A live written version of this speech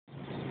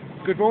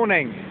Good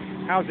morning,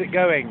 how's it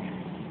going?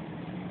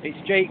 It's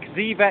Jake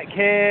Zivek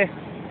here.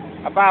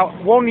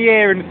 About 1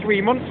 year and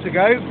 3 months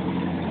ago,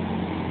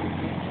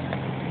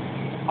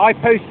 I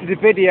posted a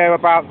video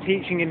about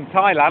teaching in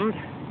Thailand.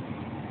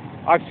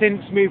 I've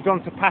since moved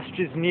on to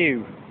pastures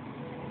new.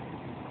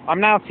 I'm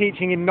now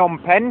teaching in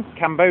Phnom Penh,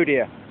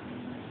 Cambodia.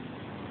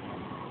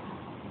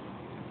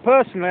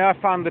 Personally, I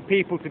found the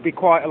people to be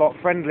quite a lot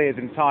friendlier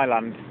than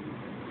Thailand.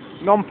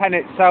 Phnom Penh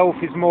itself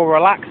is more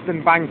relaxed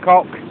than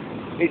Bangkok.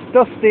 It's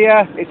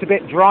dustier, it's a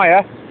bit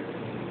drier.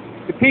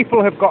 The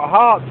people have got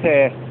hearts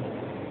here,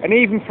 and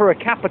even for a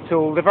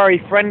capital, they're very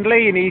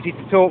friendly and easy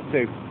to talk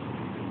to.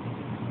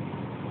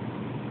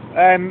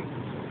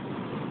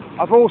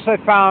 I've also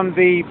found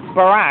the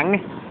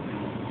barang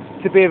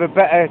to be of a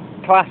better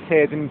class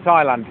here than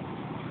Thailand.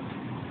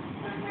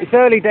 It's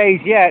early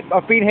days yet.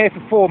 I've been here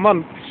for 4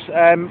 months.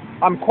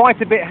 I'm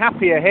quite a bit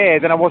happier here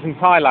than I was in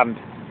Thailand.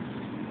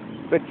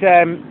 But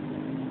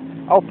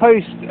I'll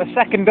post a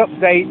second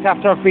update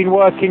after I've been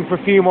working for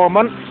a few more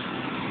months.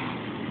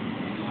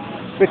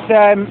 But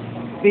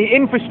the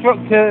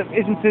infrastructure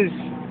isn't as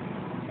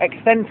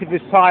extensive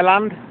as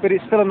Thailand, but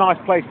it's still a nice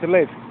place to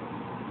live.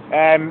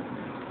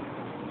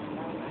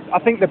 I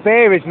think the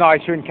beer is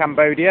nicer in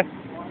Cambodia.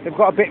 They've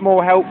got a bit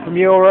more help from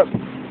Europe.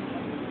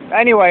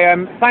 Anyway,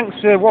 thanks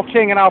for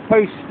watching, and I'll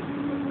post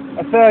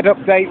a third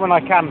update when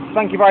I can.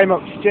 Thank you very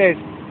much. Cheers.